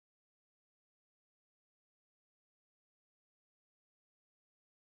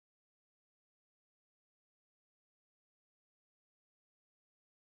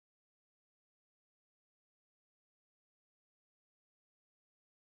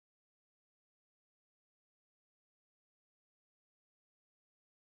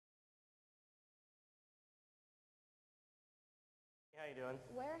you doing?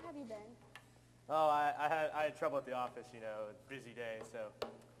 Where have you been? Oh, I had trouble at the office, you know, busy day, so,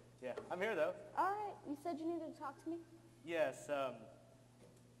 yeah. I'm here, though. All right, you said you needed to talk to me? Yes,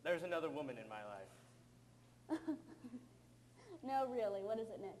 there's another woman in my life. No, really, what is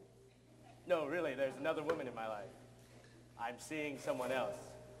it, Nick? No, really, there's another woman in my life. I'm seeing someone else.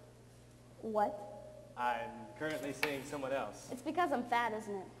 What? I'm currently seeing someone else. It's because I'm fat,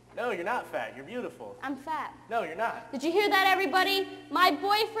 isn't it? No, you're not fat. You're beautiful. I'm fat. No, you're not. Did you hear that, everybody? My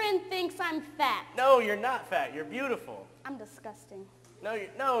boyfriend thinks I'm fat. No, you're not fat. You're beautiful. I'm disgusting.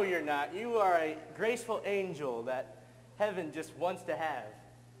 No, you're not. You are a graceful angel that heaven just wants to have.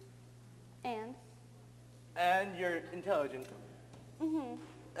 And? And you're intelligent. Mm-hmm.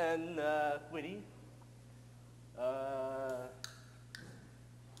 And, witty.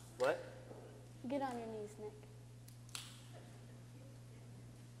 What? Get on your knees, Nick.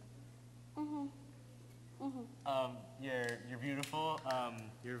 Mm-hmm. Mm-hmm. You're beautiful.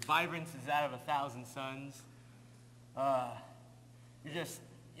 Your vibrance is that of 1,000 suns.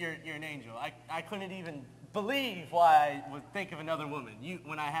 You're an angel. I couldn't even believe why I would think of another woman.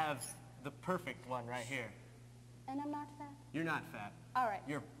 When I have the perfect one right here. And I'm not fat? You're not fat. All right.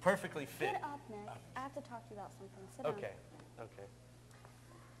 You're perfectly fit. Get up, Nick. I have to talk to you about something. Sit down. Okay. Okay.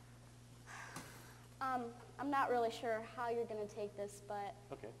 I'm not really sure how you're going to take this, but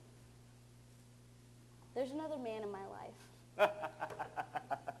Okay. there's another man in my life.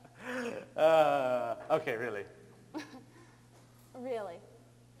 Okay, really. Really?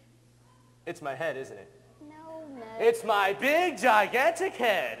 It's my head, isn't it? No, Nick. It's my big, gigantic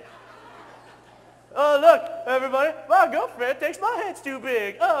head. Oh, look, everybody. My girlfriend thinks my head's too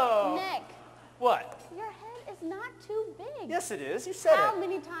big. Oh. Nick. What? Your head is not too big. Yes, it is. You said How it.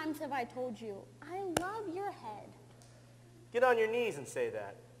 many times have I told you? I love your head. Get on your knees and say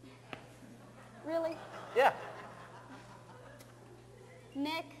that. Really? Yeah.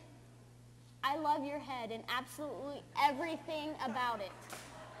 Nick, I love your head and absolutely everything about it.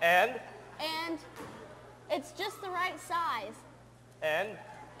 And? And it's just the right size. And?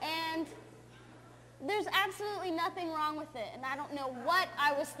 And there's absolutely nothing wrong with it, and I don't know what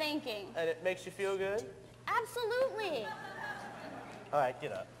I was thinking. And it makes you feel good? Absolutely. All right,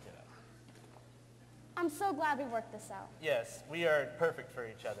 get up. Get up. I'm so glad we worked this out. Yes, we are perfect for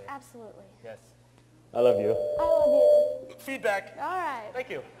each other. Absolutely. Yes. I love you. I love you. Feedback. All right. Thank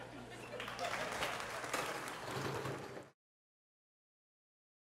you.